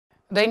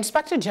The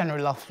Inspector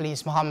General of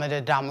Police,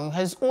 Mohammed Adamu,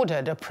 has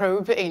ordered a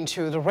probe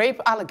into the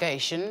rape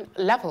allegation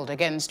leveled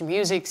against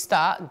music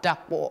star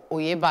Oladapo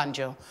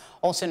Oyebanjo,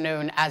 also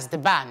known as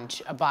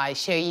Dbanj, by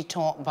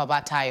Seyitan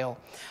Babatayo.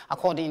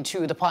 According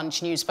to the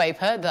Punch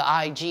newspaper, the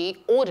IG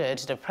ordered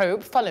the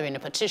probe following a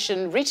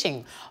petition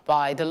written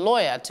by the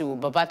lawyer to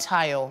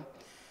Babatayo.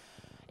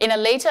 In a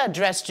later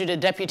address to the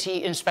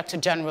Deputy Inspector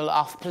General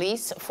of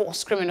Police,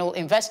 Force Criminal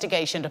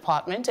Investigation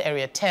Department,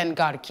 Area 10,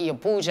 Garki,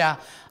 Abuja,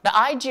 the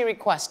IG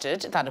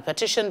requested that the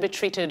petition be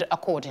treated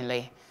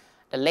accordingly.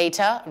 The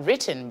letter,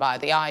 written by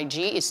the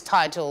IG, is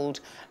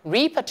titled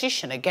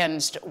Re-Petition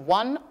Against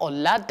One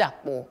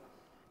Oladapo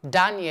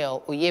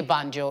Daniel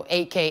Oyebanjo,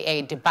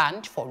 a.k.a.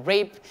 Dbanj, for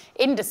rape,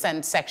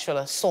 indecent sexual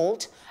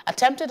assault,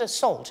 attempted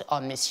assault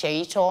on Ms.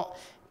 Seyitan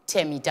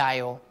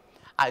Temidayo.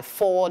 I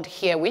forward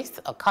herewith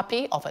a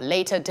copy of a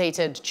letter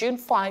dated June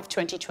 5,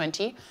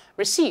 2020,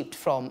 received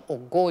from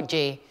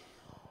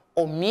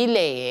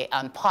Ojoge-Daniel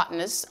and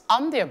partners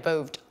on the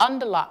above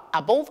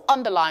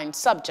underlined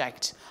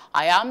subject.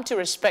 I am to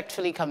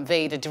respectfully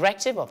convey the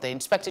directive of the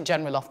Inspector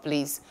General of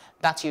Police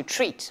that you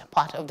treat.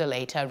 Part of the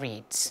letter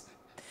reads.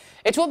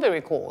 It will be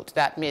recalled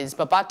that Ms.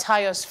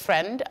 Babatayo's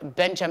friend,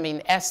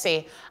 Benjamin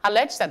Esse,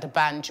 alleged that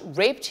Dbanj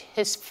raped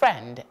his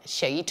friend,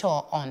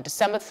 Seyitan, on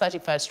December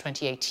 31,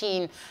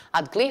 2018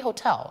 at Glee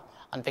Hotel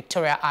on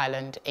Victoria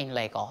Island in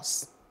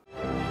Lagos.